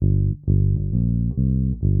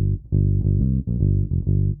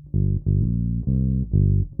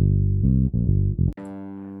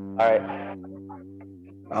All right.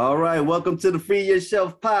 All right, welcome to the Free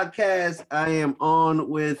Yourself podcast. I am on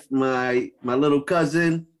with my little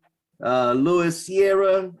cousin, Louis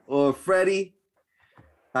Sierra or Freddy.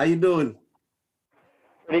 How you doing?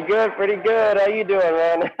 Pretty good, pretty good. How you doing,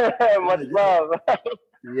 man? Much Good. love.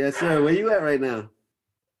 Yes, sir. Where you at right now?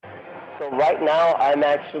 So right now, I'm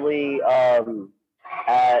actually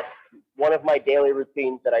at one of my daily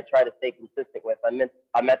routines that I try to stay consistent with.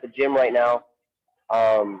 I'm at the gym right now.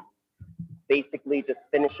 Um, Basically just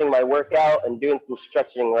finishing my workout and doing some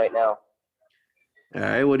stretching right now. All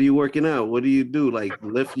right. What are you working out? What do you do? Like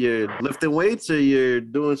lifting weights, or you're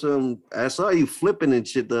doing some? I saw you flipping and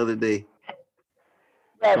shit the other day.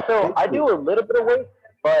 Yeah, so I do a little bit of weight,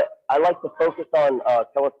 but I like to focus on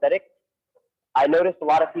calisthenics. I notice a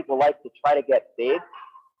lot of people like to try to get big.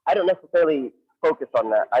 I don't necessarily focus on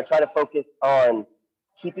that. I try to focus on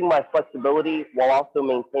keeping my flexibility while also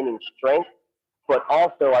maintaining strength, but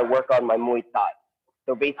also I work on my Muay Thai.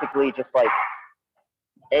 So basically, just like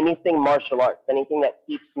anything martial arts, anything that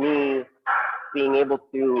keeps me being able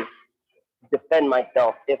to defend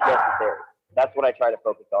myself if necessary. That's what I try to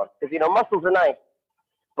focus on. Because, muscles are nice,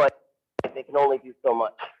 but they can only do so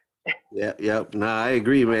much. Yeah, yeah. Nah, I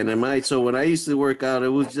agree, man. So when I used to work out, it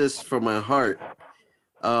was just for my heart.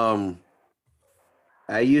 Um,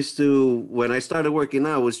 I used to, when I started working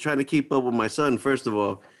out, I was trying to keep up with my son. First of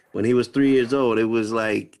all, when he was 3 years old, it was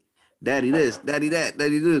like, daddy this, daddy that,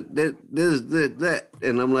 daddy that.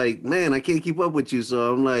 And I'm like, man, I can't keep up with you.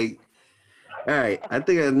 So I'm like, all right, I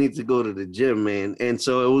think I need to go to the gym, man. And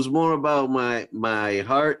so it was more about my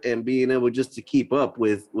heart and being able just to keep up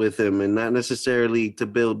with him and not necessarily to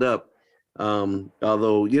build up.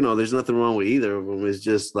 Although, there's nothing wrong with either of them. It's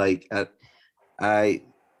just like I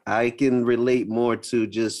I can relate more to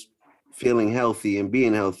just feeling healthy and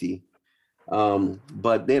being healthy.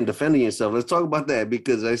 But then defending yourself, let's talk about that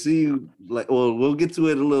because I see you like, well, we'll get to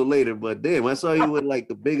it a little later, but damn, I saw you with like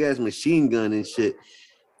the big ass machine gun and shit.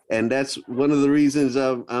 And that's one of the reasons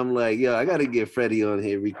I'm like, yo, I got to get Freddie on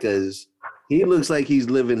here because he looks like he's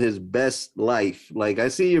living his best life. Like I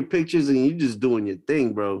see your pictures and you just doing your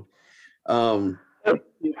thing, bro. Um,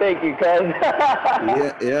 Thank you, cuz.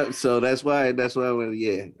 yeah, yeah. So that's why I went,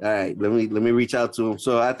 yeah. All right, let me reach out to him.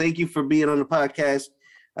 So I thank you for being on the podcast.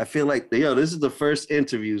 I feel like this is the first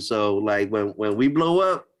interview. So like when we blow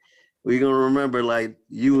up, we're gonna remember like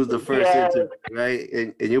you was the first Yeah. interview, right?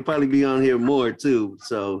 And you'll probably be on here more too.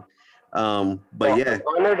 So but Well, yeah. I'm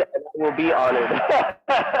honored and I will be honored.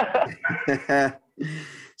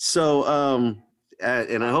 So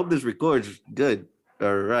and I hope this records good.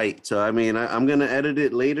 All right. So I mean I'm gonna edit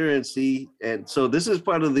it later and see. And so this is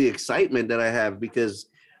part of the excitement that I have because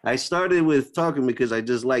I started with talking because I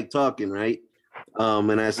just like talking, right?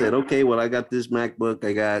 And I said, okay, well, I got this MacBook,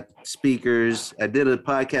 I got speakers. I did a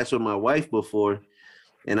podcast with my wife before,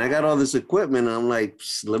 and I got all this equipment. And I'm like,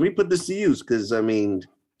 let me put this to use because I mean,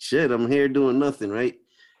 shit, I'm here doing nothing, right?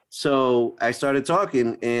 So I started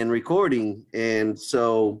talking and recording, and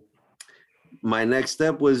so my next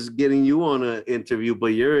step was getting you on an interview. But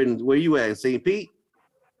you're in where you at in St. Pete?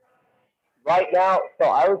 Right now, so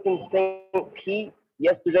I was in St. Pete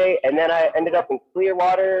yesterday, and then I ended up in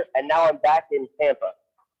Clearwater, and now I'm back in Tampa.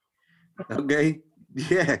 Okay,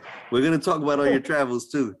 yeah, we're gonna talk about all your travels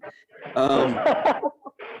too. Um,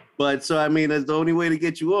 But so I mean, that's the only way to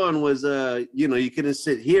get you on was you couldn't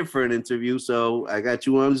sit here for an interview, so I got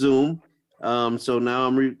you on Zoom. So now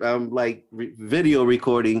I'm like video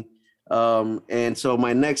recording. And so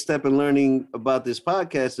my next step in learning about this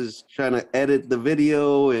podcast is trying to edit the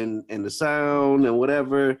video and the sound and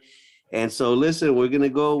whatever. And so listen, we're gonna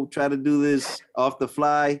go try to do this off the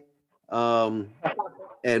fly. Um,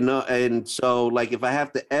 and so like if I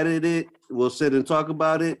have to edit it, we'll sit and talk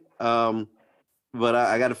about it. But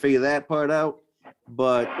I got to figure that part out.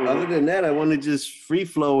 But other than that, I want to just free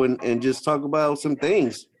flow and just talk about some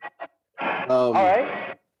things. All Um,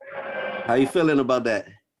 right. how you feeling about that?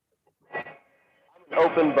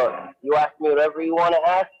 Open book. You ask me whatever you want to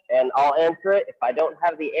ask, and I'll answer it. If I don't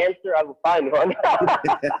have the answer, I will find one.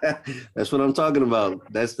 That's what I'm talking about.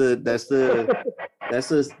 That's the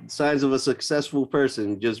signs of a successful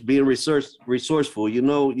person. Just being resourceful. You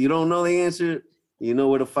don't know the answer, you know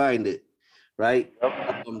where to find it, right?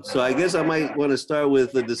 So I guess I might want to start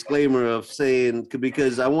with a disclaimer of saying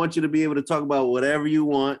because I want you to be able to talk about whatever you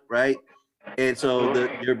want, right? And so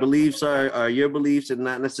your beliefs are your beliefs and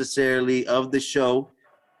not necessarily of the show,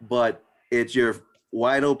 but it's you're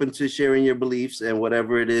wide open to sharing your beliefs and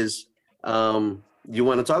whatever it is you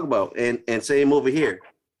want to talk about. And same over here,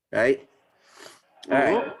 right? All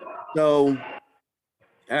right. Mhm. So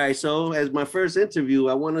All right, so as my first interview,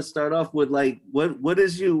 I want to start off with like what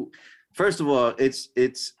is you first of all, it's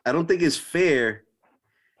I don't think it's fair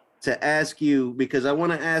to ask you because I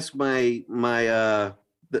want to ask my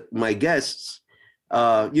guests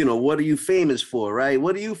you know, what are you famous for, right?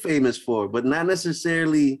 What are you famous for? But not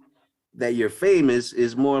necessarily that you're famous,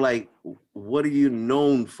 is more like what are you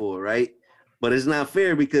known for, right? But it's not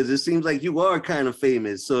fair because it seems like you are kind of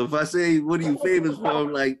famous. So if I say what are you famous for,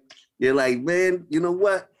 I'm like you're like, man, you know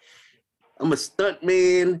what? I'm a stunt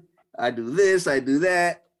man. I do this, I do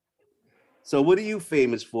that. So what are you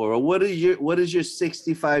famous for? Or what is your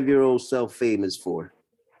 65-year-old self famous for?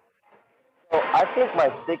 So I think my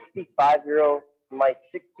 65-year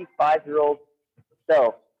old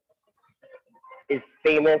self is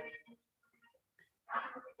famous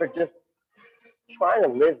for just trying to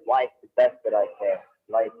live life the best that I can.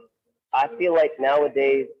 Like, I feel like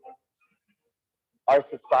nowadays our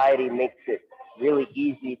society makes it really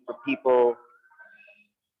easy for people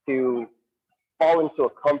to fall into a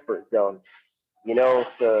comfort zone,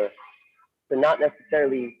 to not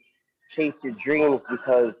necessarily chase your dreams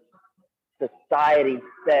because society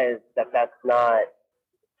says that that's not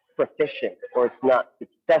proficient or it's not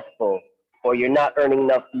successful or you're not earning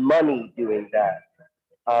enough money doing that.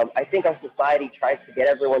 I think our society tries to get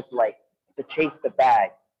everyone to chase the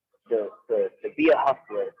bag, to be a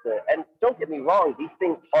hustler. And don't get me wrong, these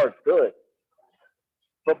things are good,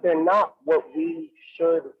 but they're not what we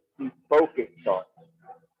should be focused on.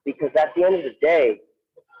 Because at the end of the day,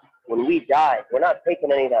 when we die, we're not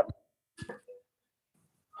taking any of that.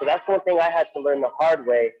 So that's one thing I had to learn the hard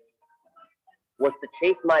way was to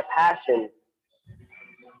chase my passion,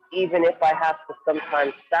 even if I have to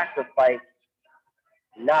sometimes sacrifice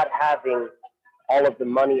not having all of the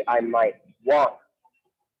money I might want.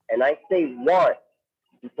 And I say want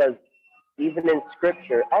because even in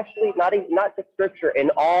scripture, actually not just scripture, in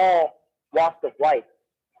all walks of life,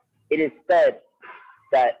 it is said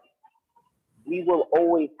that we will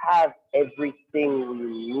always have everything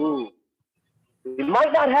we need. We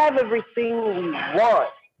might not have everything we want,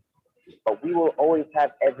 but we will always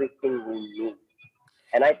have everything we need.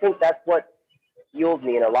 And I think that's what fueled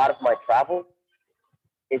me in a lot of my travels.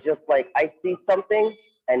 It's just like I see something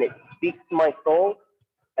and it speaks to my soul.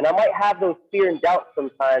 And I might have those fear and doubts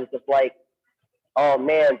sometimes of like, oh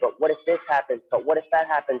man, but what if this happens? But what if that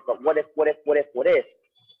happens? But what if?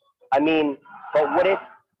 I mean, but what if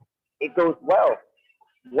it goes well?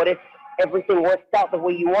 What if everything works out the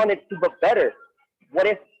way you want it to, but better? What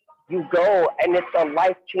if you go and it's a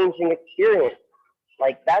life-changing experience?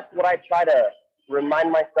 Like, that's what I try to remind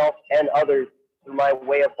myself and others through my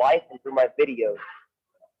way of life and through my videos.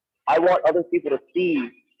 I want other people to see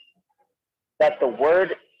that the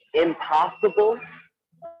word impossible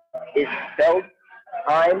is spelled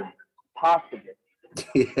time possible.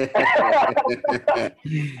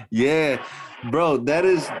 Yeah, bro, that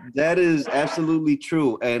is absolutely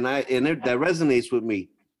true, and that resonates with me,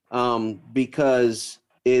 because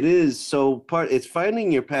it is so it's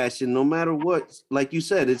finding your passion no matter what. Like you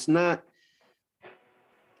said, it's not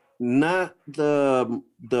the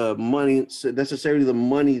money necessarily the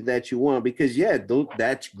money that you want because yeah,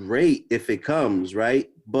 that's great if it comes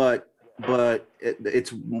right, but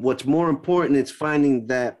it's what's more important. It's finding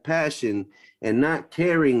that passion and not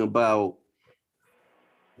caring about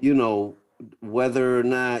you know whether or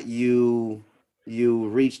not you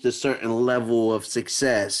reached a certain level of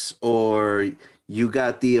success or you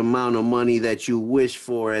got the amount of money that you wish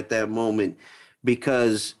for at that moment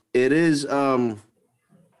because it is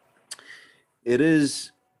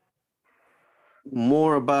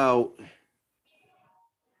more about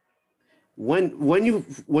when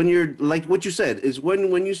you're like what you said is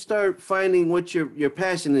when you start finding what your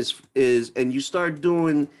passion is and you start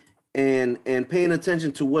doing and paying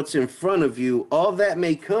attention to what's in front of you, all that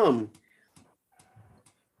may come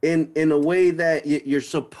in a way that you're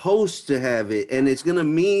supposed to have it, and it's gonna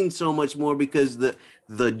mean so much more because the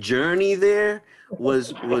journey there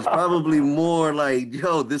was probably more like,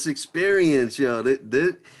 yo, this experience, yo,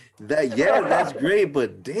 that yeah, that's great,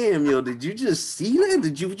 but damn, yo, did you just see that?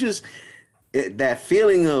 Did you just that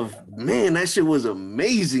feeling of man, that shit was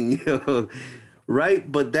amazing, yo,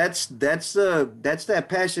 right? But that's that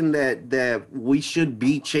passion that we should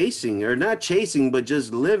be chasing, or not chasing, but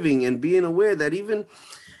just living and being aware that even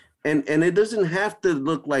and it doesn't have to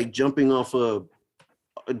look like jumping off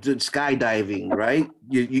skydiving, right?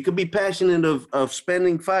 You could be passionate of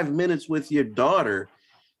spending 5 minutes with your daughter,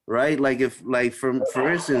 right? Like if like for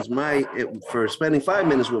instance, for spending 5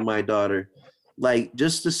 minutes with my daughter, like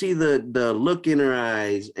just to see the look in her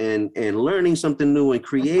eyes and learning something new and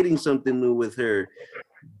creating something new with her,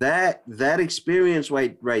 that experience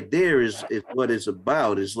right there is what it's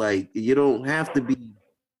about. It's like you don't have to be,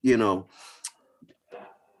 you know,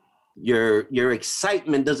 your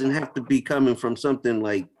excitement doesn't have to be coming from something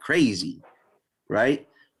like crazy, right?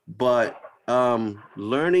 But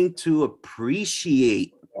learning to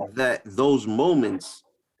appreciate those moments,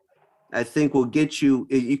 I think, will get you.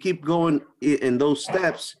 You keep going in those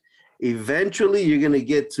steps. Eventually, you're gonna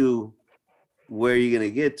get to where you're gonna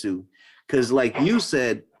get to, because, like you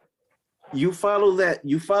said, you follow that.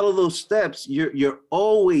 You follow those steps. You're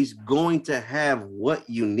always going to have what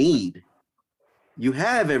you need. You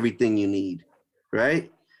have everything you need,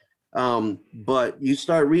 right? But you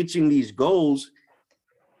start reaching these goals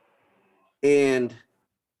and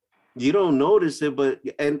you don't notice it, but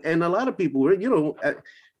and a lot of people, you know,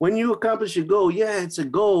 when you accomplish a goal, yeah, it's a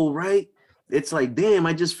goal, right? It's like, damn,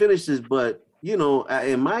 I just finished this. But you know,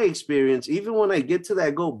 in my experience, even when I get to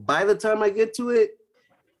that goal, by the time I get to it,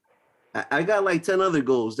 I got like 10 other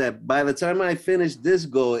goals that by the time I finish this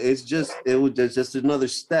goal, it was just another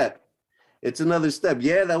step. It's another step.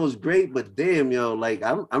 Yeah, that was great, but damn, yo, like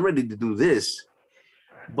I'm ready to do this.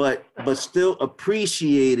 But still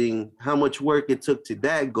appreciating how much work it took to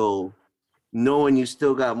that goal, knowing you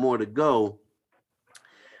still got more to go,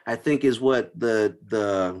 I think is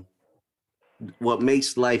the what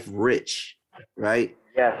makes life rich, right?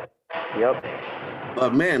 Yeah. Yep.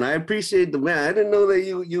 But man, I appreciate the man. I didn't know that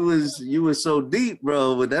you was so deep,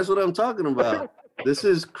 bro. But that's what I'm talking about. This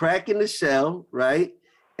is cracking the shell, right?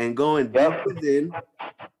 And going deep Yep. within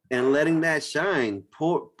and letting that shine.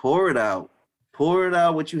 Pour it out. Pour it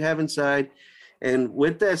out what you have inside. And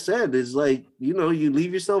with that said, it's like, you know, you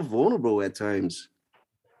leave yourself vulnerable at times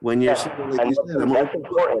when you're Yes. like And you said, I'm that's open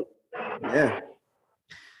book. important. Yeah.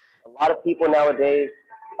 A lot of people nowadays,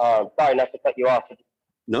 sorry not to cut you off, but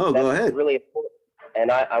No, go that's ahead. really important. And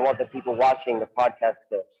I want the people watching the podcast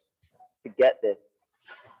to get this.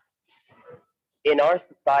 In our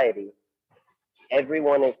society,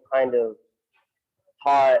 everyone is kind of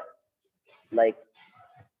taught, like,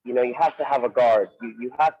 you know, you have to have a guard.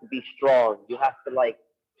 You have to be strong. You have to, like,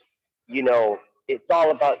 you know, it's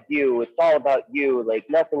all about you. It's all about you. Like,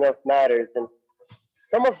 nothing else matters. And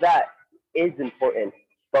some of that is important,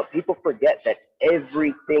 but people forget that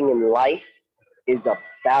everything in life is a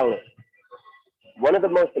balance. One of the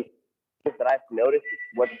most important things that I've noticed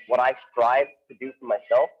is what I strive to do for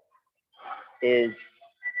myself is,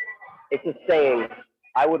 it's a saying,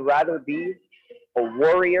 I would rather be a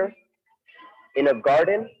warrior in a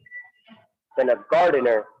garden than a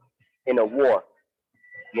gardener in a war.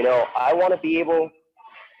 You know, I want to be able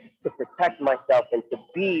to protect myself and to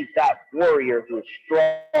be that warrior who is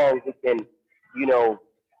strong, who can, you know,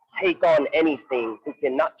 take on anything, who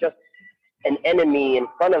can not just an enemy in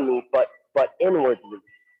front of me, but inwardly.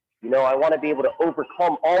 You know, I want to be able to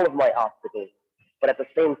overcome all of my obstacles, but at the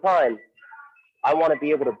same time, I want to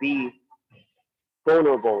be able to be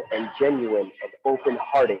vulnerable and genuine and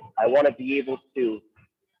open-hearted. I want to be able to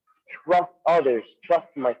trust others, trust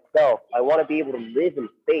myself. I want to be able to live in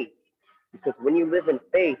faith, because when you live in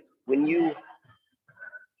faith, I'm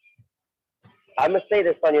gonna say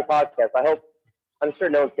this on your podcast. I'm sure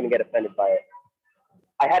no one's gonna get offended by it.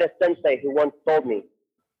 I had a sensei who once told me,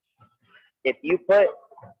 if you put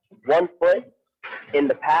one foot in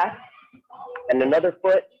the past and another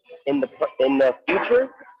foot in the future,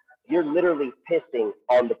 you're literally pissing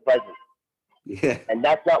on the present. Yeah. And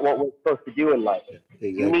that's not what we're supposed to do in life.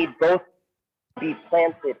 Exactly. You need both to be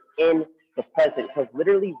planted in the present, because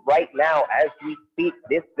literally right now, as we speak,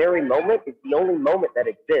 this very moment is the only moment that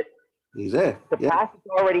exists. Exactly. The past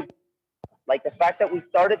is already, like the fact that we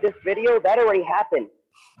started this video, that already happened.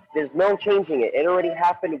 There's no changing it. It already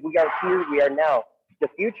happened. We are here. We are now. The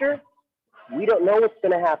future, we don't know what's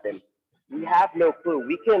going to happen. We have no clue.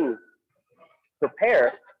 We can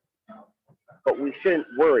prepare, but we shouldn't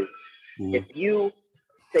worry. Mm-hmm. If you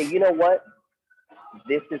say, you know what,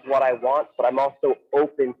 this is what I want, but I'm also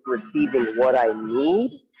open to receiving what I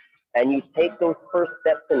need, and you take those first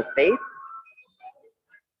steps in faith,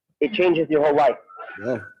 it changes your whole life.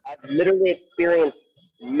 Yeah. I've literally experienced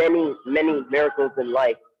many, many miracles in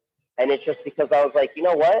life, and it's just because I was like, you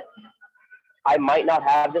know what, I might not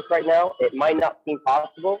have this right now. It might not seem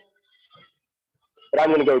possible, but I'm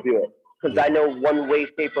going to go do it, because I know one way,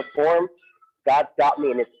 shape, or form, God's got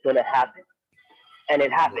me, and it's going to happen. And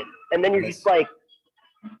it happened. And then you're just like,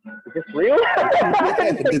 is this real?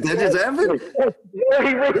 Did that just happen?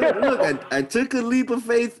 Look, I took a leap of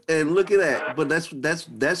faith, and look at that. But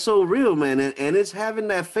that's so real, man. And it's having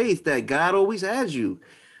that faith that God always has you,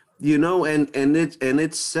 you know. And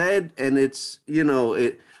it's said, and it's, you know,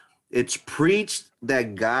 it's preached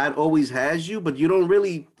that God always has you, but you don't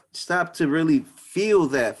really stop to really feel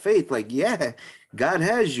that faith. Like, yeah, God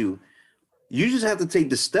has you. You just have to take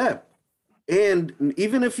the step. And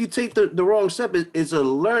even if you take the wrong step, it's a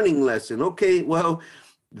learning lesson. Okay, well,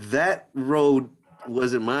 that road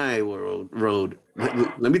wasn't my road.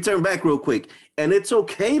 Let me turn back real quick. And it's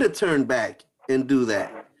okay to turn back and do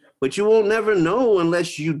that. But you won't never know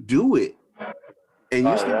unless you do it. And you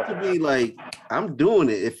have to be like, I'm doing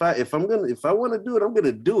it. If I want to do it, I'm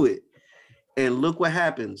gonna do it. And look what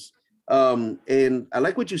happens. And I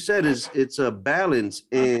like what you said is it's a balance,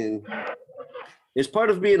 and it's part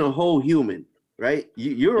of being a whole human, right?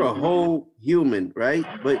 You're a whole human, right?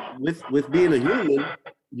 But with being a human,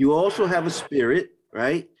 you also have a spirit,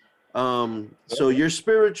 right? So you're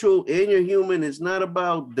spiritual and you're human. It's not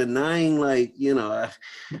about denying, like,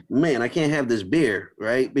 man, I can't have this beer,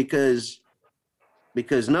 right? Because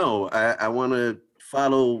no, I want to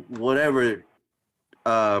follow whatever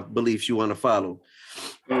beliefs you want to follow.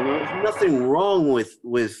 There's nothing wrong with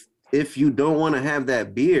if you don't want to have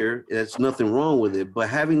that beer, there's nothing wrong with it. But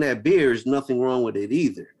having that beer is nothing wrong with it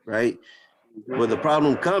either, right? Where the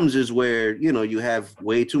problem comes is where you have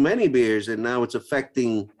way too many beers, and now it's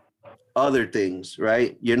affecting other things,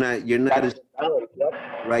 right? You're not as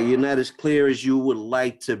right. You're not as clear as you would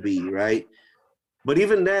like to be, right? But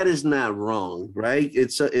even that is not wrong, right?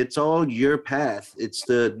 It's all your path. It's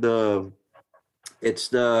the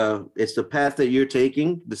path that you're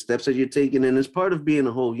taking, the steps that you're taking, and it's part of being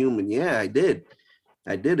a whole human. Yeah, I did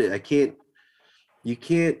it. You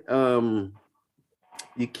can't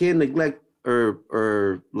neglect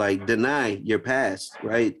or like deny your past,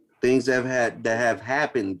 right? Things that have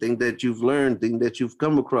happened, things that you've learned, things that you've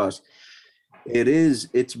come across.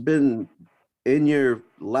 It's been in your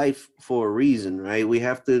life for a reason, right?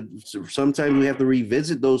 Sometimes we have to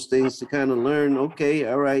revisit those things to kind of learn, okay,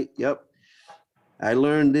 all right, yep, I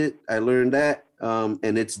learned it. I learned that,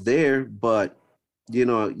 and it's there. But you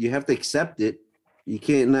have to accept it. You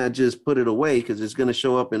can't not just put it away because it's going to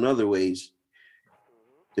show up in other ways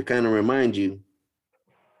to kind of remind you.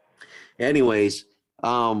 Anyways, but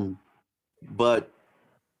I'm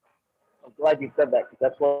glad you said that because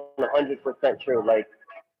that's 100% true. Like,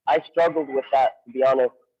 I struggled with that, to be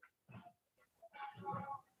honest.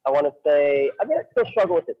 I want to say, I mean, I still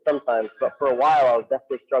struggle with it sometimes, but for a while, I was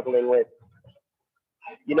definitely struggling with,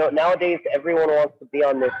 nowadays everyone wants to be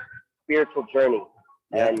on this spiritual journey,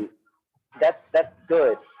 yeah, and that's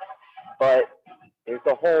good, but there's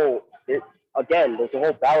a whole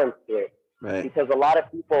balance to it, right, because a lot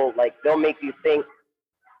of people, like, they'll make you think,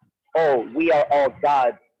 oh, we are all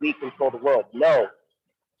gods, we control the world. No,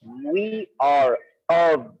 we are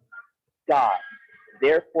of God.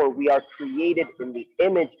 Therefore, we are created in the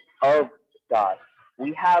image of God.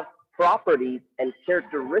 We have properties and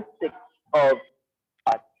characteristics of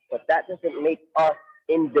God, but that doesn't make us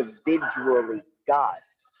individually God.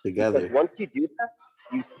 Because together. once you do that,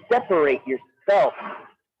 you separate yourself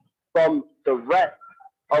from the rest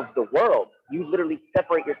of the world. You literally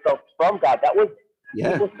separate yourself from God. That was,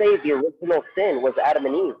 Yeah, people say the original sin was Adam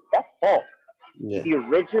and Eve. That's false. yeah, The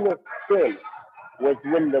original sin was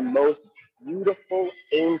when the most beautiful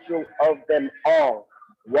angel of them all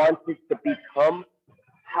wanted to become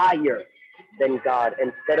higher than God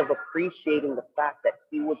instead of appreciating the fact that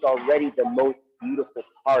he was already the most beautiful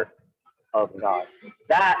part of God.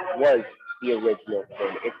 That was the original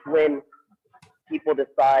sin. It's when people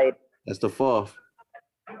decide, that's the fall.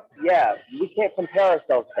 yeah, we can't compare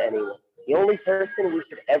ourselves to anyone. The only person we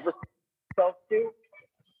should ever compare ourselves to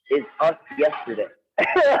is us yesterday.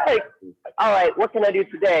 Like, all right, what can I do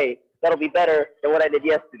today that'll be better than what I did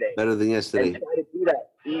yesterday? Better than And yesterday. try to do that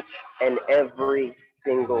each and every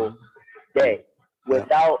single day. Yeah,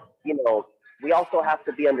 Without, we also have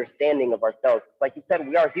to be understanding of ourselves. Like you said,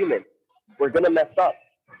 we are human. We're going to mess up.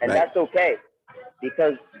 And right. that's okay.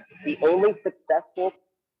 Because the only successful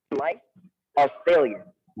in life are failures.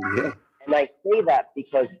 Yeah, And I say that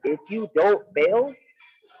because if you don't fail,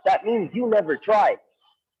 that means you never tried.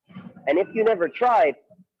 And if you never tried,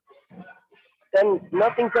 then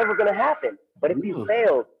nothing's ever going to happen. But if you no,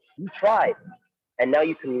 failed, you tried. And now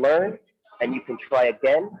you can learn, and you can try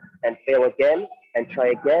again, and fail again, and try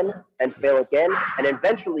again, and fail again. And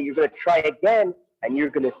eventually you're going to try again, and you're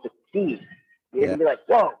going to succeed. You're yeah, going to be like,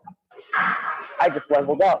 whoa, I just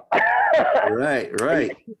leveled up. right, And you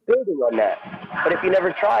right. keep building on that. But if you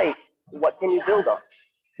never try, what can you build on?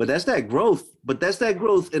 But that's that growth. But that's that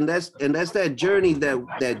growth, and that's that journey.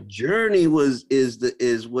 That journey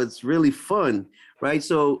is what's really fun, right?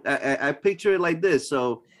 So I picture it like this.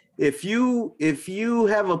 So if you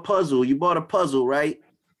have a puzzle, you bought a puzzle, right?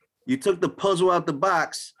 You took the puzzle out the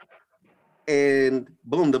box, and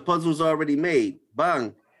boom, the puzzle's already made.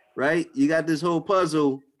 Bang, right? You got this whole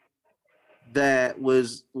puzzle that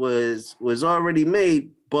was already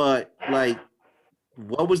made, but like,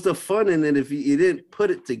 what was the fun in it if you didn't put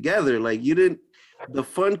it together? Like, you didn't. The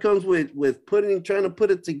fun comes with trying to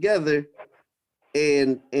put it together,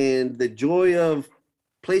 and the joy of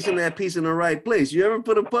placing that piece in the right place. You ever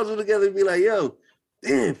put a puzzle together and be like, yo,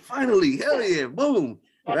 damn, finally, hell yeah, boom,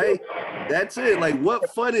 right? That's it. Like,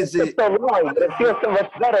 what fun is It's it? so long, but it feels so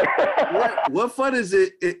much better. What fun is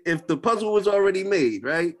it if the puzzle was already made,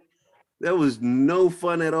 right? There was no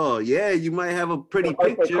fun at all. Yeah, you might have a pretty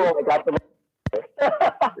Okay, picture. cool. I got the.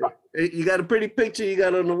 You got a pretty picture you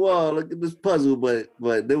got on the wall. Look at this puzzle, but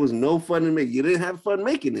there was no fun in making. You didn't have fun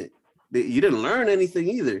making it. You didn't learn anything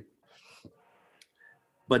either.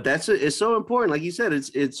 But it's so important. Like you said,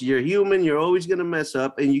 it's you're human. You're always gonna mess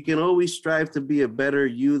up, and you can always strive to be a better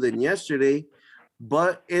you than yesterday.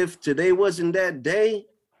 But if today wasn't that day,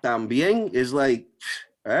 también is like,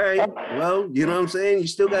 all right, well, you know what I'm saying? You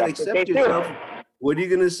still gotta accept yourself. What are you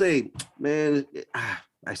gonna say? Man,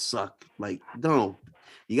 I suck. Like, no.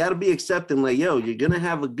 You gotta be accepting, like, yo, you're gonna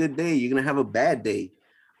have a good day, you're gonna have a bad day.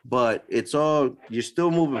 But you're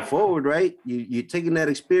still moving forward, right? You're taking that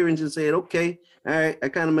experience and saying, okay, all right, I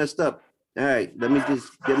kind of messed up. All right, let me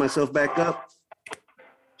just get myself back up,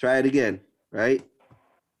 try it again, right?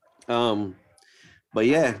 But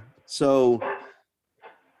yeah, so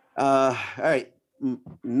all right,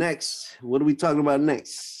 next, what are we talking about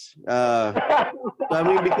next? I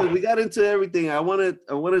mean, because we got into everything, I want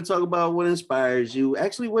to talk about what inspires you.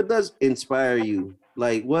 Actually, what does inspire you?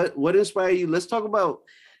 Like, what inspires you? Let's talk about.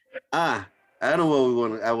 I don't know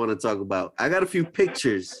what I want to talk about. I got a few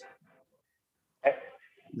pictures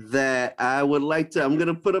that I would like to. I'm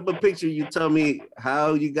gonna put up a picture. You tell me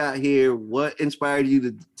how you got here, what inspired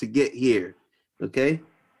you to get here. Okay.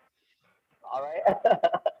 All right.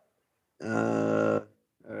 All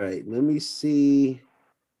right. Let me see.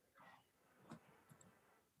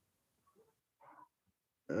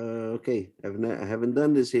 Okay. I haven't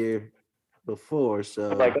done this here before, so.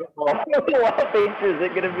 Like, what picture is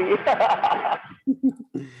it gonna be?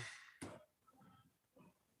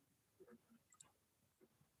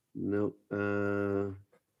 Nope.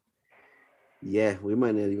 Yeah, we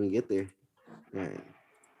might not even get there. All right.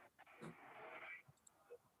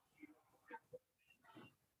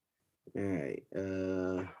 All right.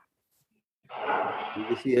 You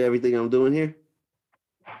can see everything I'm doing here.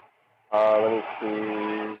 Let me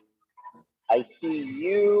see. I see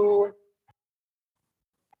you.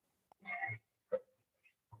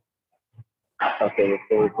 Okay, it's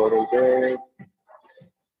still recording good.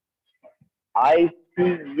 I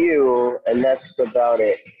see you, and that's about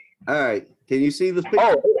it. All right. Can you see this picture?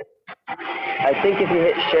 Oh, I think if you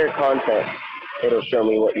hit share content, it'll show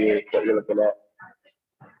me what you're looking at.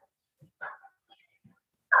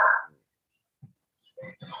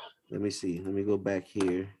 Let me see. Let me go back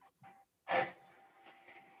here.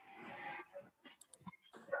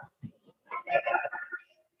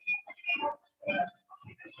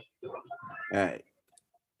 All right.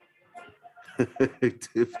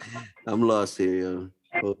 I'm lost here, yo.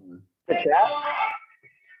 Hold on. The chat?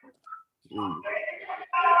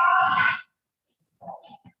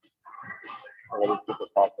 Let me keep it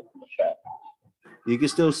popping in the chat. You can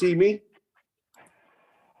still see me?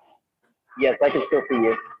 Yes, I can still see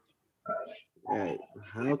you. All right.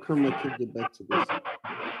 How come I can't get back to this?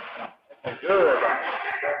 Good.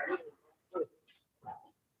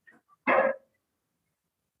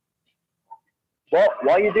 Well,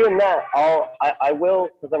 while you're doing that, I will,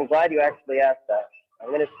 because I'm glad you actually asked that. I'm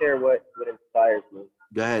going to share what inspires me.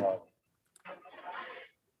 Go ahead.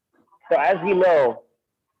 So as you know,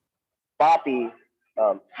 Boppy,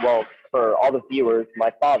 well, for all the viewers,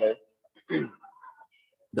 my father,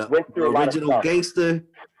 went through a lot of original stuff. gangster.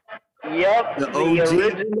 Yep. The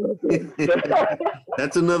OG.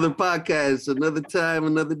 That's another podcast, another time,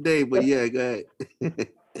 another day. But yeah, go ahead. I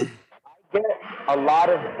get a lot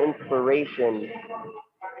of inspiration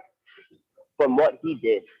from what he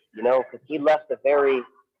did, you know, because he left a very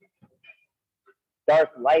dark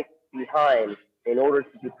life behind in order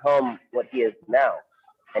to become what he is now.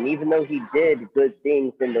 And even though he did good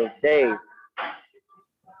things in those days,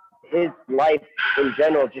 his life in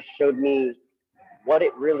general just showed me what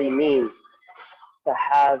it really means to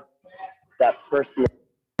have that personal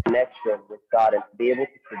connection with God and to be able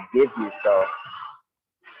to forgive yourself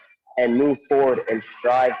and move forward and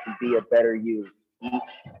strive to be a better you each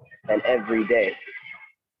and every day.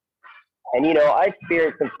 And you know, I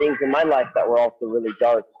experienced some things in my life that were also really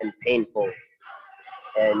dark and painful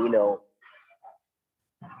and, you know,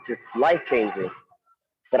 just life changing.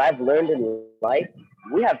 that I've learned in life,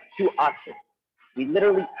 we have two options. We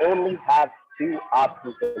literally only have two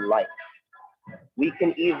options in life. We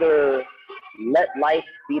can either let life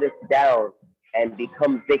beat us down and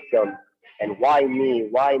become victims and why me,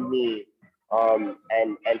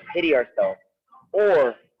 and pity ourselves,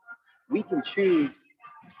 or we can choose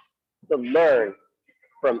to learn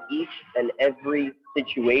from each and every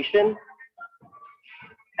situation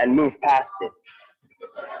and move past it.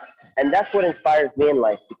 And that's what inspires me in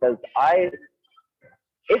life because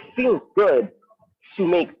it feels good to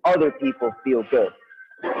make other people feel good.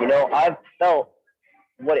 I've felt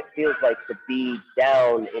what it feels like to be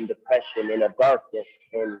down in depression, in a darkness,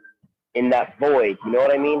 in that void. You know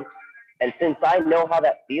what I mean? And since I know how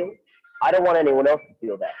that feels, I don't want anyone else to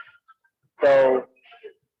feel that. So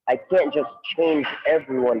I can't just change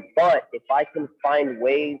everyone, but if I can find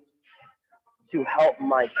ways to help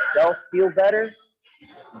myself feel better,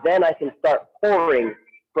 then I can start pouring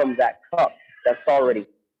from that cup that's already.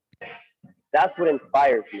 That's what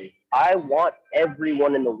inspires me. I want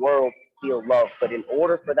everyone in the world to feel love, but in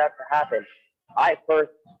order for that to happen, I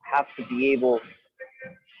first have to be able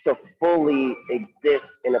to fully exist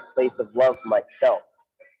in a place of love myself.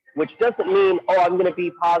 Which doesn't mean, oh, I'm going to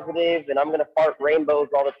be positive and I'm going to fart rainbows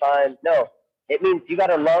all the time. No, it means you got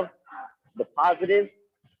to love the positive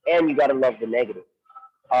and you got to love the negative.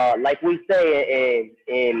 Like we say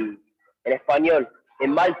in español,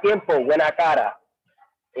 en mal tiempo, buena cara.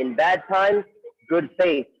 In bad times, good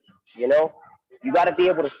faith. You know, you got to be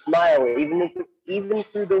able to smile even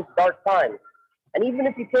through those dark times. And even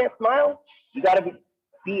if you can't smile, you got to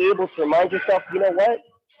be able to remind yourself, you know what?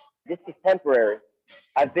 This is temporary.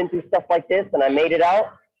 I've been through stuff like this and I made it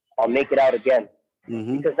out. I'll make it out again.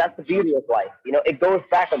 Mm-hmm. Because that's the beauty of life. It goes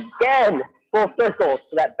back again full circle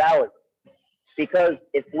to that balance. Because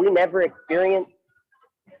if we never experience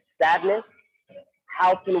sadness,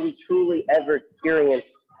 how can we truly ever experience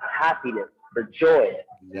happiness or joy?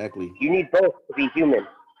 Exactly. You need both to be human.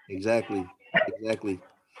 Exactly. Exactly.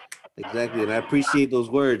 Exactly. And I appreciate those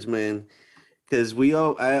words, man. Because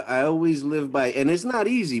I always live by, and it's not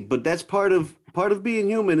easy, but that's part of being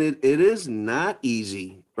human. It is not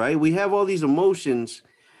easy, right? We have all these emotions,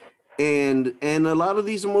 and a lot of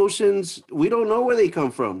these emotions we don't know where they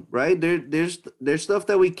come from, right? There's stuff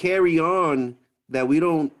that we carry on that we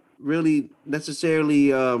don't really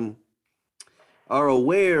necessarily are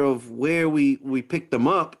aware of where we pick them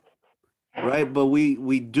up, right? But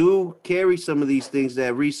we do carry some of these things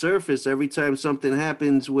that resurface every time something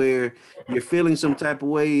happens where you're feeling some type of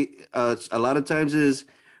way. A lot of times is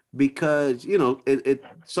because it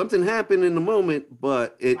something happened in the moment,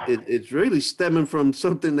 but it's really stemming from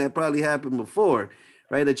something that probably happened before,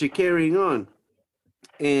 right? That you're carrying on,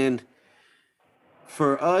 and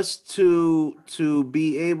for us to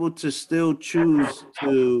be able to still choose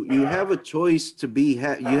to you have a choice to be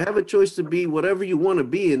you have a choice to be whatever you want to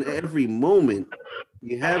be in every moment.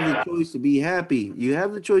 You have the choice to be happy, you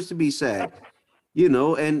have the choice to be sad,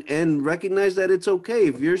 and recognize that it's okay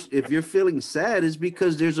if you're feeling sad is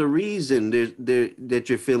because there's a reason that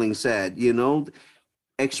you're feeling sad.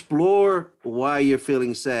 Explore why you're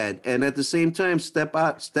feeling sad, and at the same time step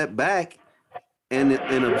back and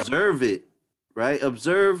observe it, right?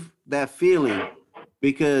 Observe that feeling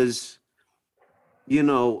because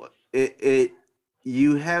it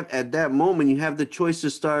you have at that moment you have the choice to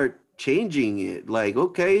start changing it. Like,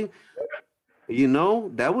 okay,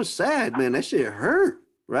 that was sad, man. That shit hurt,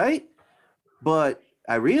 right? But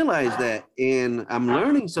I realized that and I'm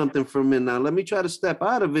learning something from it now. Let me try to step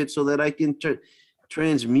out of it so that I can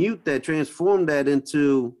transform that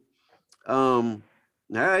into all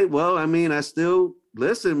right. Well, I mean, I still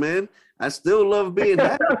listen, man. I still love being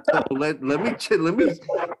happy. So let me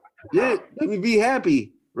be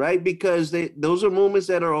happy, right? Because those are moments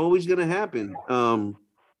that are always going to happen.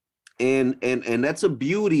 And that's a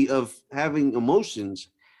beauty of having emotions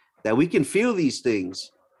that we can feel these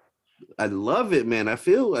things. I love it, man. I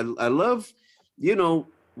love,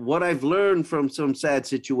 what I've learned from some sad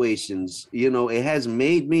situations. It has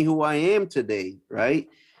made me who I am today, right?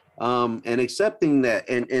 And accepting that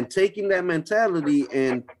and taking that mentality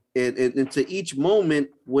and into each moment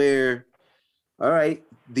where, all right,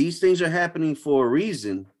 these things are happening for a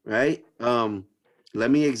reason, right?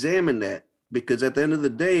 Let me examine that because at the end of the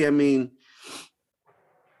day, I mean,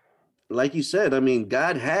 like you said, I mean,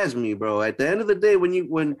 God has me, bro. At the end of the day,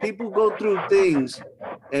 when people go through things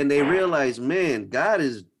and they realize, man, God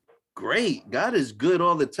is great, God is good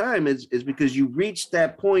all the time, it's because you reach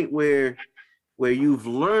that point where you've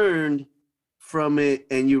learned from it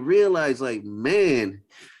and you realize, like, man,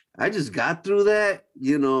 I just got through that,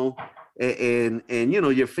 and you know,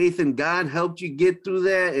 your faith in God helped you get through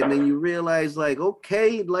that, and then you realize like,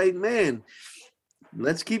 okay, like, man,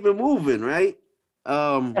 let's keep it moving, right?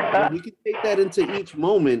 But we can take that into each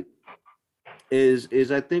moment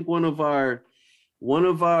is I think one of our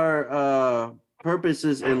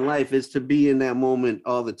purposes in life is to be in that moment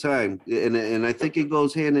all the time, and I think it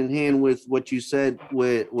goes hand in hand with what you said,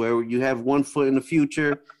 where you have one foot in the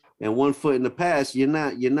future and one foot in the past. You're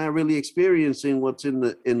not really experiencing what's in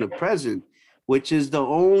the present, which is the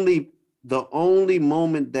only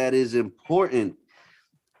moment that is important.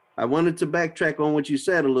 I wanted to backtrack on what you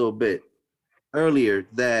said a little bit earlier,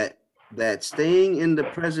 that staying in the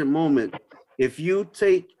present moment, if you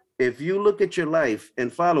look at your life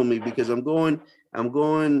and follow me, because I'm going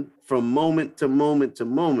from moment to moment to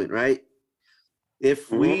moment, right?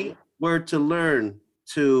 If we were to learn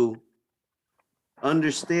to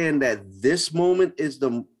understand that this moment is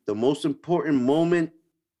the most important moment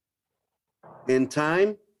in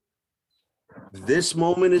time, this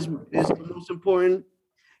moment is the most important.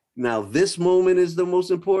 Now this moment is the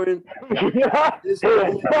most important. This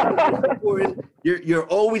moment is the most important. You're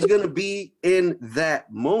always gonna be in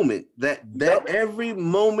that moment. That every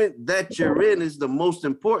moment that you're in is the most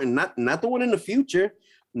important. Not the one in the future,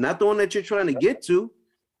 not the one that you're trying to get to,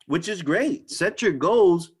 which is great. Set your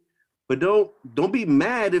goals, but don't be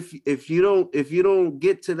mad if you don't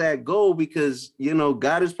get to that goal, because you know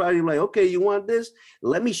God is probably like, okay, you want this?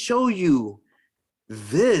 Let me show you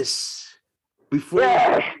this before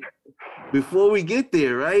Yeah. before we get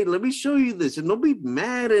there, right? Let me show you this. And don't be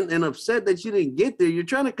mad and upset that you didn't get there. You're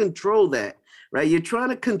trying to control that, right? You're trying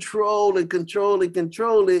to control and control and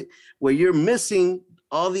control it, where you're missing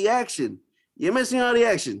all the action. You're missing all the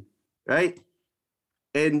action, right?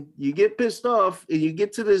 And you get pissed off and you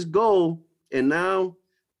get to this goal, and now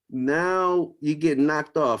you get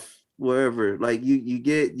knocked off wherever. Like you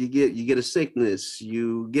get a sickness,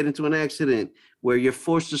 you get into an accident where you're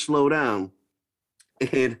forced to slow down.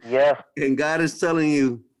 And Yeah. and God is telling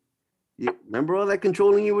you, remember all that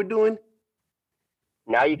controlling you were doing?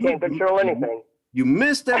 Now you You, can't control anything. you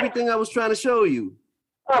missed everything I was trying to show you.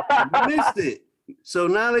 You missed it. So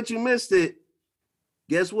now that you missed it,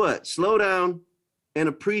 guess what? Slow down and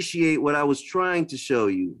appreciate what I was trying to show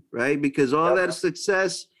you, right? Because all that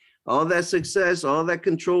success, all that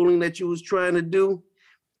controlling that you was trying to do,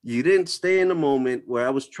 you didn't stay in the moment where I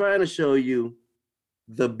was trying to show you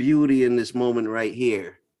the beauty in this moment right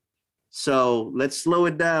here. So let's slow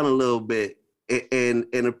it down a little bit and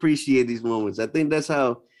appreciate these moments. I think that's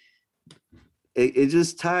how it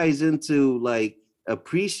just ties into, like,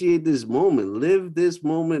 appreciate this moment, live this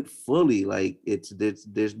moment fully. Like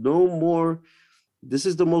there's no more. This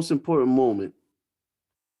is the most important moment.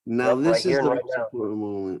 Now Yep, right this is here and the right most now. important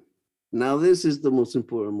moment. Now this is the most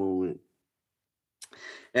important moment.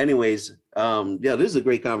 Anyways, yeah, this is a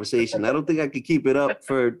great conversation. I don't think I could keep it up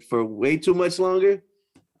for way too much longer.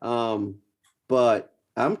 But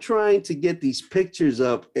I'm trying to get these pictures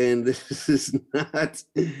up, and this is not.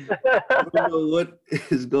 I don't know what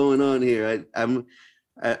is going on here. I'm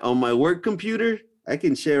on my work computer. I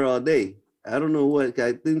can share all day. I don't know what.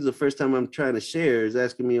 I think it's the first time I'm trying to share. Is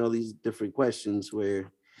asking me all these different questions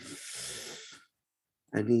where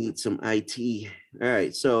I need some IT. All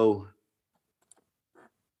right, so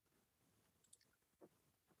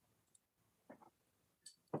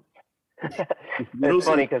It's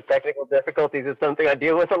funny because technical difficulties is something I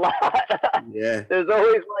deal with a lot. Yeah. There's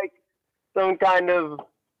always like some kind of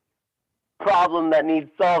problem that needs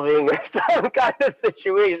solving or some kind of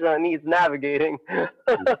situation that needs navigating.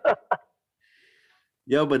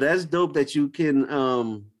 Yo, but that's dope that you've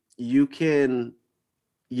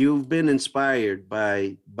been inspired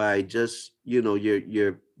by just,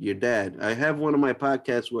 your dad. I have one of my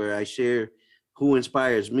podcasts where I share who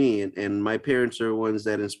inspires me, and my parents are ones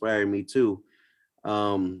that inspire me too.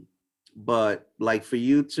 Um, but like, for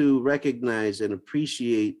you to recognize and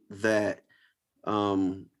appreciate that,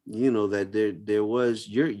 that there was,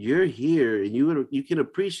 you're here, and you can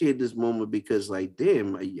appreciate this moment because, like,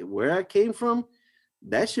 damn, where I came from,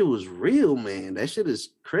 that shit was real, man. That shit is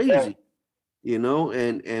Yeah. crazy,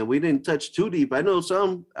 and we didn't touch too deep. I know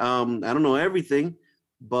some, I don't know everything,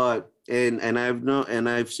 but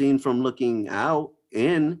I've seen from looking out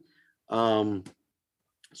in, um,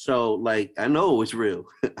 so, like, I know it's real.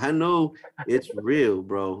 I know it's real,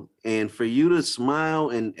 bro. And for you to smile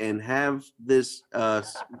and have this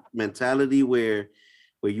mentality where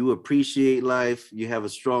you appreciate life, you have a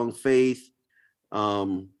strong faith,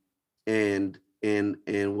 um, and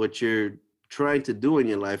what you're trying to do in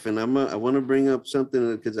your life. And I want to bring up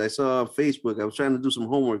something because I saw on Facebook. I was trying to do some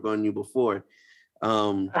homework on you before,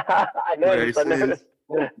 I where noticed. it I says noticed.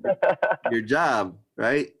 your job,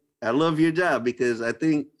 right? I love your job because I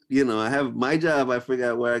think, I have my job. I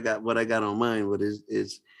forgot what I got on mine, but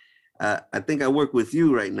I think I work with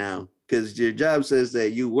you right now because your job says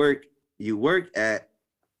that you work at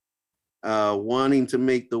wanting to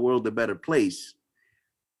make the world a better place,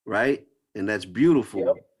 right? And that's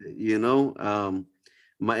beautiful. Yep.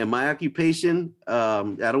 My occupation, I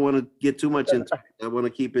don't want to get too much into it. I want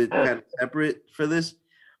to keep it kind of separate for this,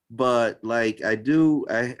 but like I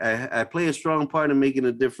play a strong part in making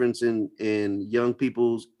a difference in young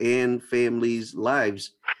people's and families'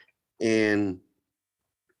 lives, and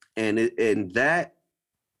that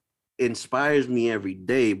inspires me every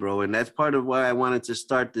day, bro. And that's part of why I wanted to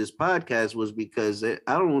start this podcast, was because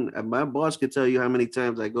my boss could tell you how many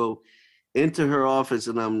times I go into her office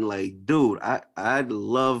and I'm like, dude, I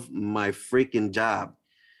love my freaking job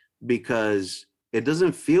because it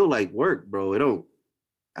doesn't feel like work, bro. It don't.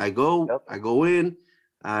 Yep. I go in,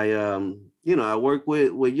 I work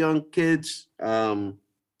with young kids,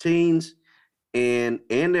 teens, and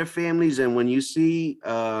their families. And when you see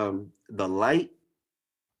the light,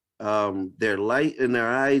 their light in their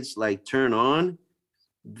eyes like turn on,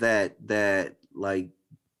 that like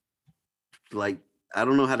I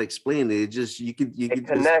don't know how to explain it. It just you It could just,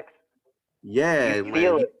 connects. You yeah, feel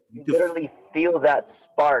man. it. You You could, literally feel that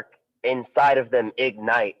spark inside of them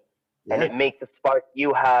ignite, and yeah, it makes the spark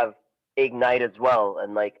you have ignite as well.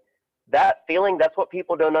 And like that feeling, that's what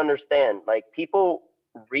people don't understand. Like people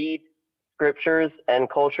read scriptures and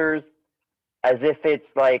cultures as if it's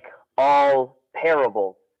like all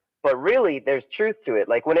parable, but really there's truth to it.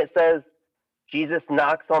 Like when it says Jesus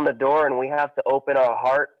knocks on the door and we have to open our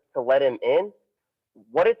heart to let him in,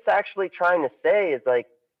 what it's actually trying to say is like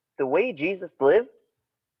the way Jesus lived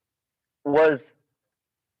was,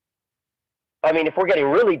 I mean, if we're getting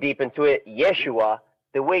really deep into it, Yeshua,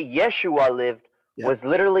 the way Yeshua lived yeah, was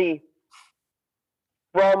literally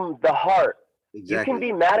from the heart. You can exactly.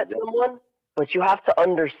 be mad at someone, but you have to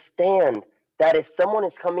understand that if someone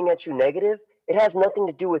is coming at you negative, it has nothing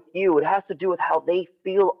to do with you. It has to do with how they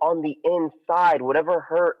feel on the inside, whatever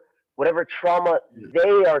hurt, whatever trauma Yeah.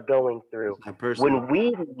 they are going through. It's not personal. When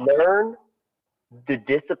we learn the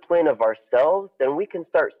discipline of ourselves, then we can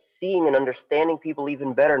start seeing and understanding people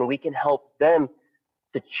even better, and we can help them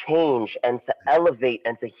to change and to elevate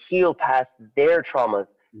and to heal past their traumas.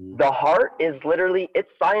 Mhm. The heart is literally,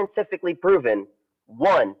 it's scientifically proven,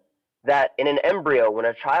 one, that in an embryo, when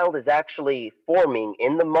a child is actually forming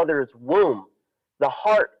in the mother's womb, the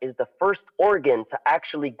heart is the first organ to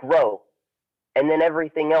actually grow. And then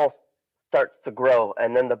everything else starts to grow,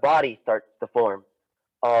 and then the body starts to form.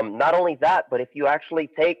 Not only that, but if you actually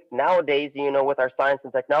take nowadays, with our science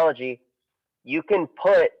and technology, you can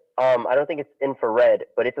put, I don't think it's infrared,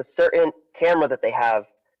 but it's a certain camera that they have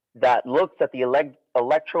that looks at the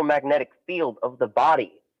electromagnetic field of the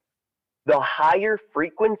body. The higher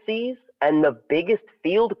frequencies and the biggest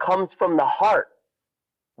field comes from the heart,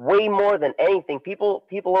 way more than anything. People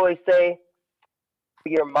always say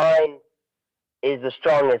your mind is the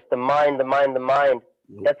strongest, the mind, the mind, the mind.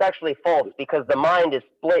 Nope. That's actually false because the mind is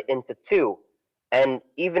split into two. And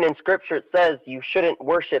even in scripture, it says you shouldn't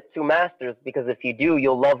worship two masters because if you do,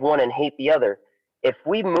 you'll love one and hate the other. If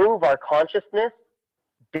we move our consciousness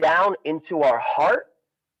down into our heart,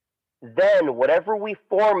 then whatever we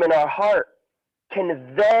form in our heart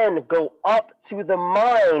can then go up to the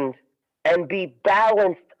mind and be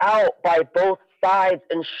balanced out by both sides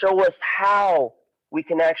and show us how we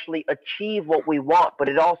can actually achieve what we want. But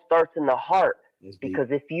it all starts in the heart That's deep. because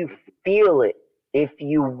if you feel it, if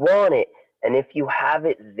you want it, and if you have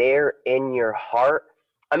it there in your heart,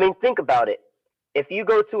 I mean, think about it. If you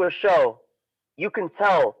go to a show, you can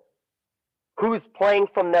tell who's playing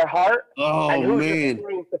from their heart and Oh who's just man,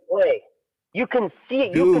 playing to play. You can see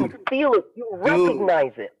it, you can dude, feel it, you dude,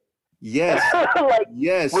 recognize it. yes, Like when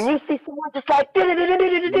yes, you see someone just like and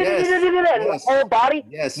yes, the yes, whole body,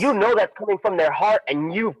 you yes. know that's coming from their heart,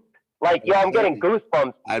 and you like, yo, I'm getting Exactly.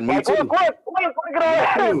 goosebumps. And me Like, look, too. look, look Me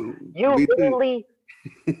at him. too. You Me too. literally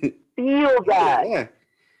feel Feel it, that. yeah.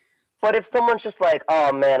 But if someone's just like,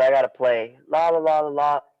 oh man, I gotta play, la la la la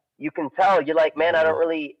la, you can tell. You're like, man, I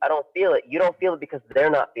don't feel it. You don't feel it because they're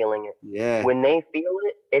not feeling it. Yeah. When they feel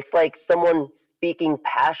it, it's like someone speaking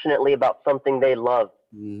passionately about something they love.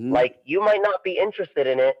 Mm-hmm. Like you might not be interested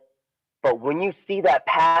in it, but when you see that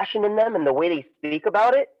passion in them and the way they speak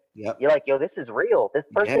about it, Yep. you're like, yo, this is real. This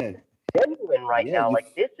person Yeah. is genuine right Yeah. now.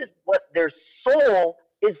 Like this is what their soul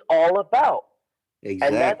is all about. And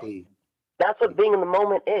Exactly. that's what being in the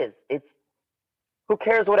moment is. It's who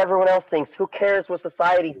cares what everyone else thinks? Who cares what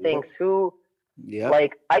society Yep. thinks? Who Yep.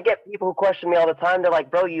 like I get people who question me all the time. They're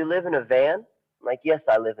like, bro, you live in a van? I'm like, yes,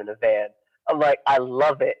 I live in a van. I'm like, I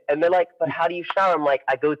love it. And they're like, but how do you shower? I'm like,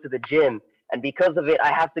 I go to the gym. And because of it,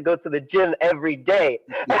 I have to go to the gym every day.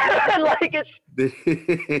 And like, There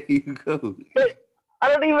you go. I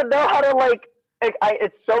don't even know how to like.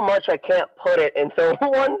 It's so much I can't put it into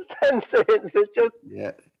one sentence.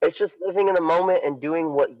 Yeah. It's just living in the moment and doing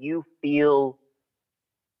what you feel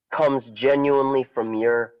comes genuinely from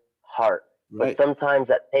your heart. But Right. sometimes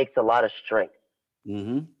that takes a lot of strength.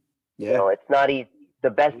 Mm-hmm. You Yeah. know, it's not easy. The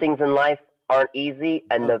best things in life aren't easy,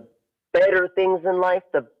 and No. the better things in life,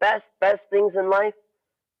 the best things in life,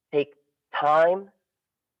 take time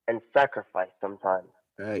and sacrifice sometimes.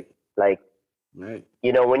 Right. Like, Right.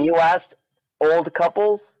 when you ask old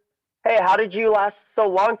couples, hey, how did you last so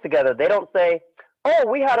long together? They don't say, oh,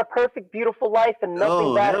 we had a perfect, beautiful life and nothing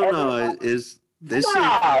Oh bad hell ever no! happened. It's this shit.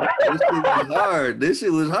 Nah. This shit was hard. This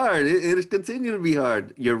shit was hard. It is continue to be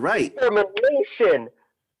hard. You're right. Determination,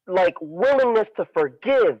 like willingness to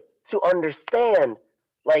forgive, to understand,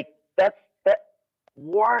 like that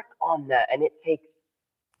work on that, and it takes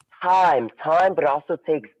time, but it also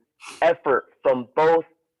takes effort from both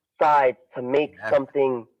sides to make Yeah.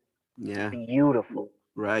 something Yeah. beautiful.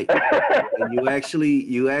 Right. And you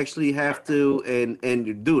actually have to,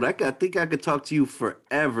 and dude, I think I could talk to you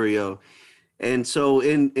forever, yo. And so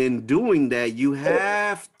in doing that, you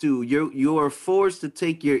have to, you're forced to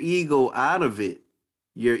take your ego out of it.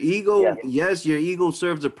 Your ego, Yes. yes, your ego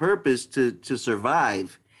serves a purpose to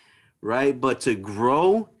survive, right? But to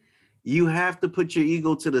grow, you have to put your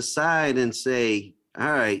ego to the side and say,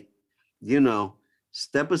 all right, you know,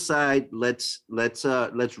 step aside, let's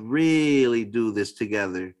really do this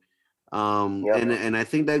together. Yep. And I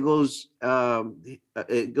think that goes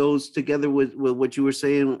it goes together with what you were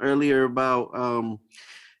saying earlier about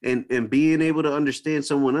and being able to understand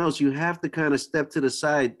someone else. You have to kind of step to the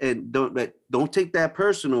side and don't take that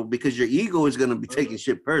personal, because your ego is going to be taking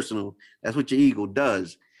shit personal. That's what your ego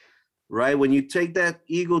does, right? When you take that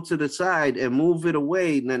ego to the side and move it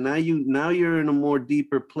away, now you're in a more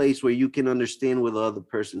deeper place where you can understand where the other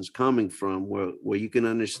person's coming from, where you can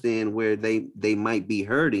understand where they might be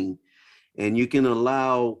hurting, and you can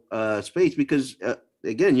allow space, because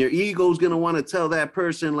again, your ego is going to want to tell that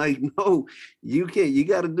person like, no, you can't, you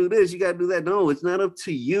got to do this, you got to do that. No, it's not up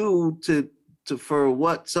to you to for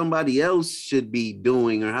what somebody else should be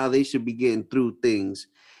doing or how they should be getting through things.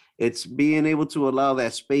 It's being able to allow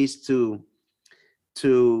that space for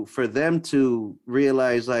them to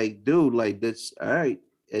realize, like, dude, like, that's all right,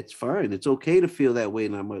 it's fine, it's okay to feel that way,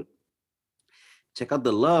 and I'm a check out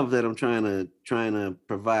the love that I'm trying to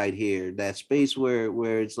provide here. That space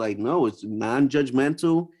where it's like, no, it's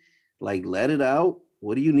non-judgmental. Like, let it out.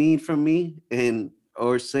 What do you need from me? And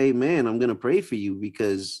or say, man, I'm gonna pray for you,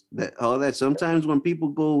 because that all that sometimes when people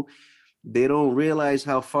go, they don't realize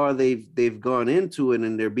how far they've gone into it,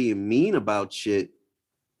 and they're being mean about shit.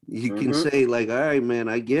 You can Mhm. say, like, all right, man,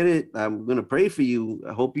 I get it. I'm gonna pray for you.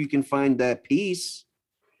 I hope you can find that peace,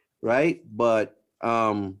 right?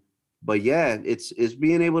 But yeah, it's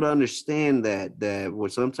being able to understand that where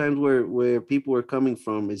sometimes where people are coming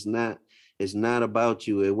from is not about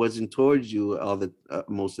you. It wasn't towards you all the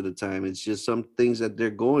most of the time. It's just some things that they're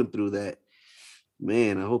going through that,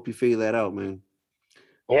 man, I hope you figure that out, man.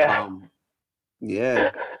 Yeah. um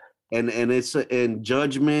yeah, and it's and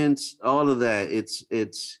judgments, all of that.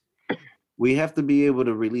 It's we have to be able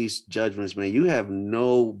to release judgments, man. You have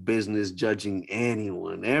no business judging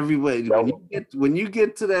anyone. Everybody, when No. you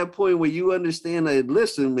get to that point where you understand that,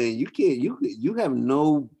 listen, man, you have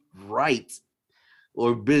no right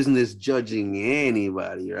or business judging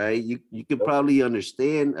anybody, right? You could probably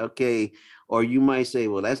understand, okay, or you might say,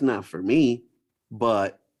 well, that's not for me,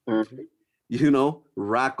 but Mhm.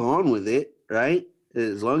 rock on with it, right?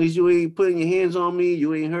 As long as you ain't putting your hands on me,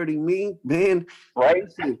 you ain't hurting me, man. Right.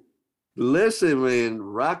 Listen, man,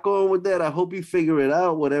 rock on with that. I hope you figure it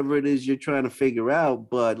out, whatever it is you're trying to figure out.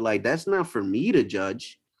 But like, that's not for me to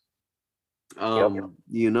judge. Yep.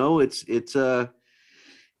 It's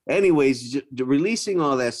anyways, releasing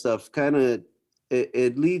all that stuff kind of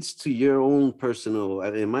it leads to your own personal,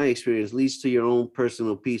 in my experience, leads to your own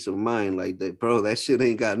personal peace of mind. Like that, bro, that shit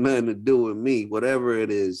ain't got nothing to do with me, whatever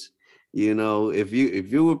it is. If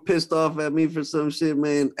you were pissed off at me for some shit,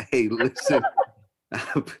 man, hey, listen.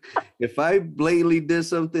 If I blatantly did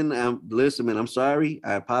something, listen, man, I'm sorry.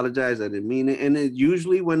 I apologize. I didn't mean it. And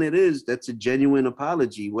usually when it is, that's a genuine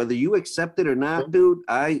apology. Whether you accept it or not, Mhm. dude,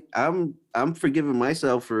 I'm forgiving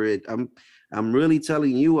myself for it. I'm really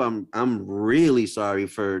telling you, I'm really sorry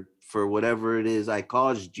for whatever it is I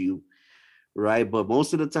caused you, right? But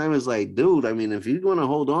most of the time it's like, dude, I mean, if you're gonna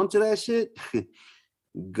hold on to that shit,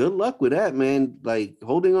 good luck with that, man. Like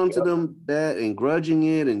holding on to Yep. them that and grudging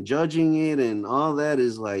it and judging it and all that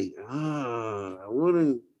is like, I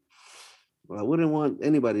wouldn't want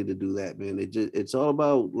anybody to do that, man. It's all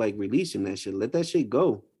about like releasing that shit. Let that shit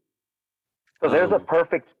go. So there's a Um,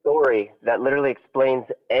 perfect story that literally explains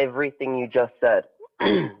everything you just said.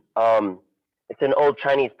 It's an old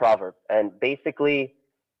Chinese proverb, and basically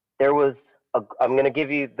there was I'm gonna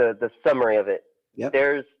give you the summary of it. yep.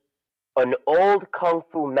 There's an old kung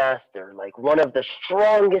fu master, like one of the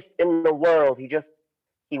strongest in the world.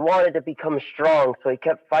 He wanted to become strong, so he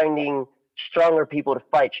kept finding stronger people to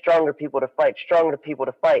fight, stronger people to fight, stronger people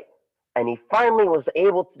to fight. And he finally was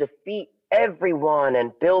able to defeat everyone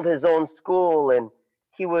and build his own school. And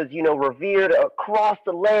he was, revered across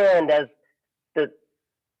the land as the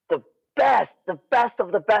the the best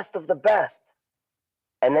of the best of the best.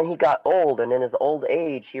 And then he got old, and in his old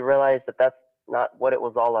age, he realized that that's not what it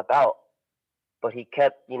was all about. But he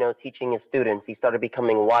kept, teaching his students. He started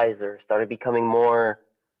becoming wiser, started becoming more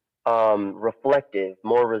reflective,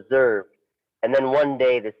 more reserved. And then one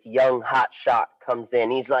day, this young hot shot comes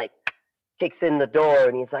in. He's like, kicks in the door,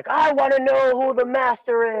 and he's like, I want to know who the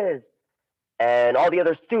master is. And all the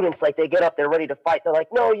other students, like, they get up, they're ready to fight. They're like,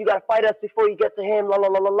 no, you got to fight us before you get to him, la la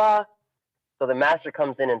la la la. So the master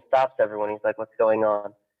comes in and stops everyone. He's like, what's going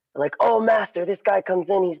on? They're like, oh, master, this guy comes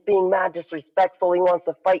in. He's being mad disrespectful. He wants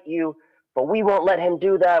to fight you, but we won't let him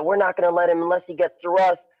do that. We're not going to let him unless he gets through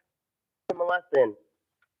us. Give him a lesson.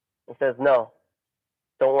 He says, no,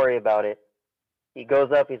 don't worry about it. He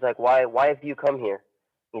goes up. He's like, why have you come here?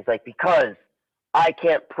 He's like, because I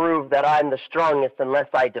can't prove that I'm the strongest unless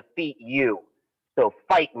I defeat you. So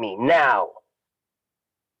fight me now.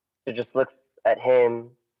 He just looks at him,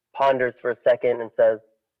 ponders for a second, and says,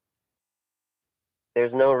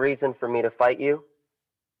 there's no reason for me to fight you,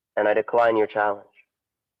 and I decline your challenge.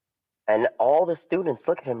 And all the students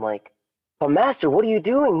look at him like, but master, what are you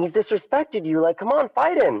doing? He's disrespected you. Like, come on,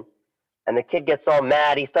 fight him. And the kid gets all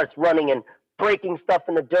mad. He starts running and breaking stuff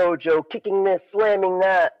in the dojo, kicking this, slamming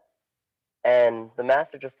that. And the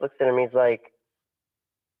master just looks at him. He's like,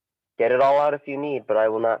 get it all out if you need, but I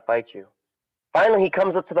will not fight you. Finally, he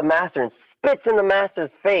comes up to the master and spits in the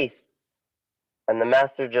master's face. And the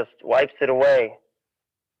master just wipes it away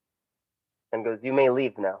and goes, you may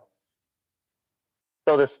leave now.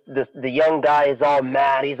 So the young guy is all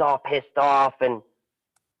mad. He's all pissed off, and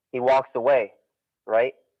he walks away,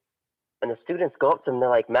 right? And the students go up to him. They're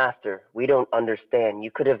like, master, we don't understand.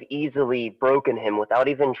 You could have easily broken him without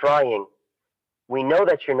even trying. We know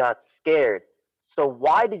that you're not scared. So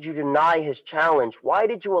why did you deny his challenge? Why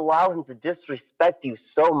did you allow him to disrespect you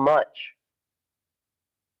so much?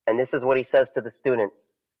 And this is what he says to the students.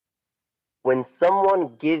 When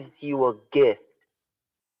someone gives you a gift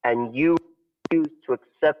and you choose to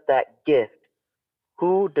accept that gift,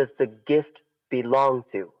 who does the gift belong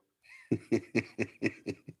to?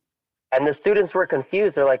 And the students were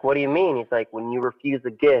confused. They're like, what do you mean? He's like, when you refuse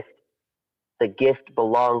a gift, the gift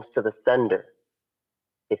belongs to the sender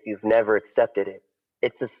if you've never accepted it.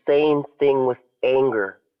 It's the same thing with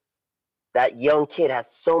anger. That young kid has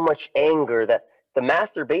so much anger that the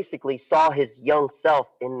master basically saw his young self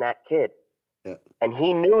in that kid. Yeah. And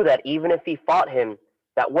he knew that even if he fought him,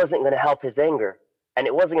 that wasn't going to help his anger. And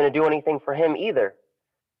it wasn't going to do anything for him either.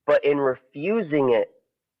 But in refusing it,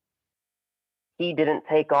 he didn't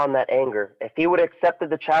take on that anger. If he would have accepted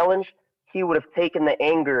the challenge, he would have taken the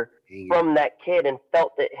anger from that kid and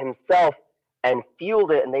felt it himself and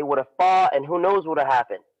fueled it, and they would have fought, and who knows what would have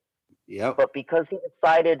happened. Yep. But because he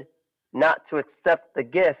decided not to accept the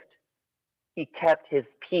gift, he kept his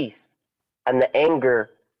peace, and the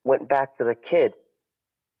anger went back to the kid.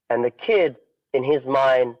 And the kid, in his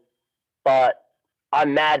mind, thought,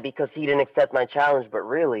 I'm mad because he didn't accept my challenge, but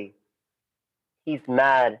really, he's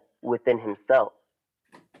mad within himself.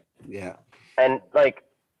 Yeah. And like,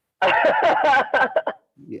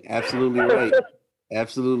 Yeah, absolutely right.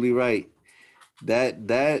 Absolutely right.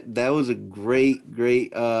 That was a great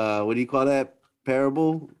what do you call that,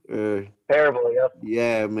 parable or parable, yep.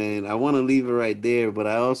 yeah, man, I want to leave it right there, but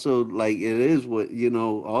I also like it is what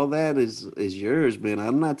all that is yours, man.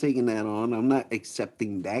 I'm not taking that on. I'm not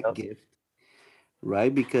accepting that Yep. gift,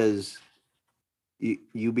 right? Because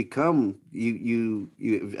you become you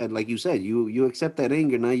and like you said, you accept that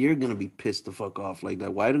anger. Now you're gonna be pissed the fuck off like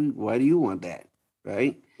that. Why do you want that,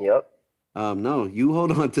 right? Yep. No, you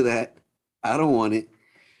hold on to that. I don't want it.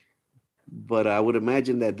 But I would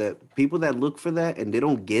imagine that the people that look for that and they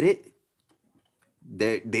don't get it,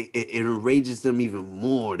 it enrages them even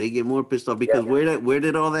more. They get more pissed off because Yeah. where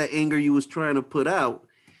did all that anger you was trying to put out?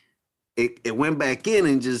 It went back in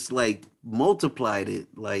and just like multiplied it.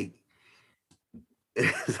 Like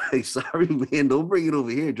It's like, sorry, man, don't bring it over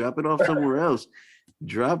here. Drop it off somewhere else.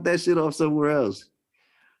 Drop that shit off somewhere else.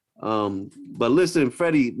 But listen,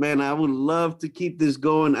 Freddie, man, I would love to keep this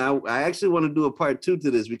going. I actually want to do a part 2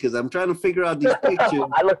 to this because I'm trying to figure out these pictures.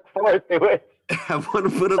 I look forward to it. I want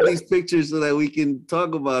to put up these pictures so that we can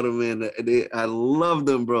talk about them, man. I love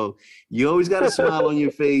them, bro. You always got a smile on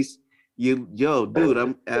your face. Yo,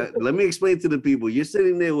 dude, let me explain to the people. You're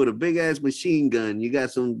sitting there with a big ass machine gun. You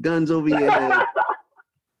got some guns over your head,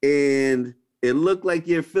 and it looked like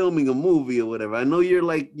you're filming a movie or whatever. I know you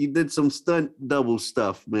did some stunt double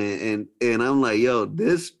stuff, man. And I'm like, yo,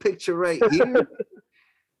 this picture right here,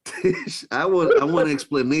 I want an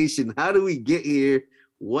explanation. How do we get here?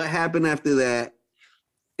 What happened after that?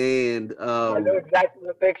 And I know exactly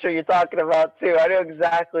the picture you're talking about too. I know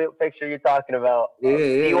exactly what picture you're talking about. Do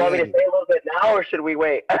you want me to say a little bit now, or should we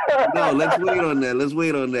wait? No, let's wait on that. Let's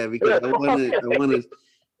wait on that because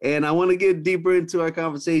I want to get deeper into our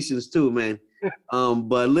conversations too, man.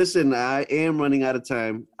 But listen, I am running out of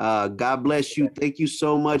time. God bless you. Thank you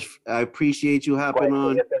so much. I appreciate you hopping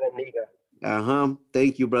on.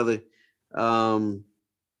 Thank you, brother.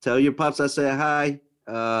 Tell your pops I said hi.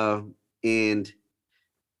 And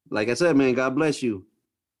like I said, man, God bless you.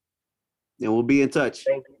 And we'll be in touch.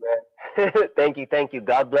 Thank you, man. Thank you.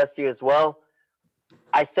 God bless you as well.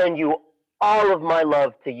 I send you all of my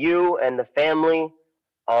love to you and the family.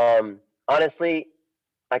 Honestly,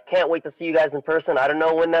 I can't wait to see you guys in person. I don't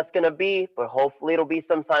know when that's going to be, but hopefully it'll be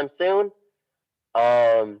sometime soon.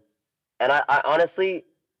 And I honestly,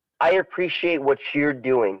 I appreciate what you're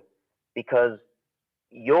doing because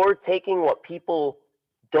you're taking what people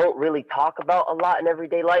don't really talk about a lot in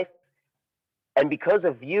everyday life. And because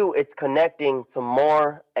of you, it's connecting to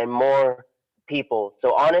more and more people.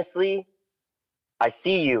 So honestly, I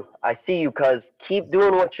see you because keep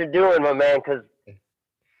doing what you're doing, my man, because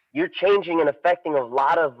you're changing and affecting a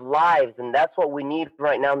lot of lives. And that's what we need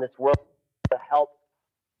right now in this world to help.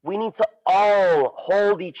 We need to all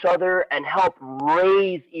hold each other and help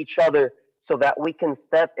raise each other so that we can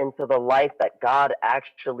step into the life that God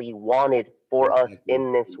actually wanted for us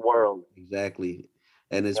in this world. Exactly.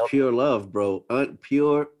 And it's pure love, bro.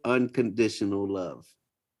 Pure, unconditional love.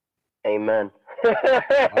 Amen.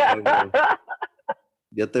 Right,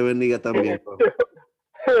 Dios te bendiga también, bro.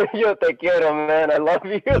 Yo te quiero, man. I love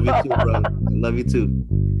you. Love you too, bro. I love you too.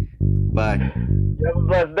 Bye. You have a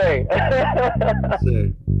blessed day. Yes,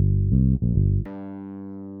 sir.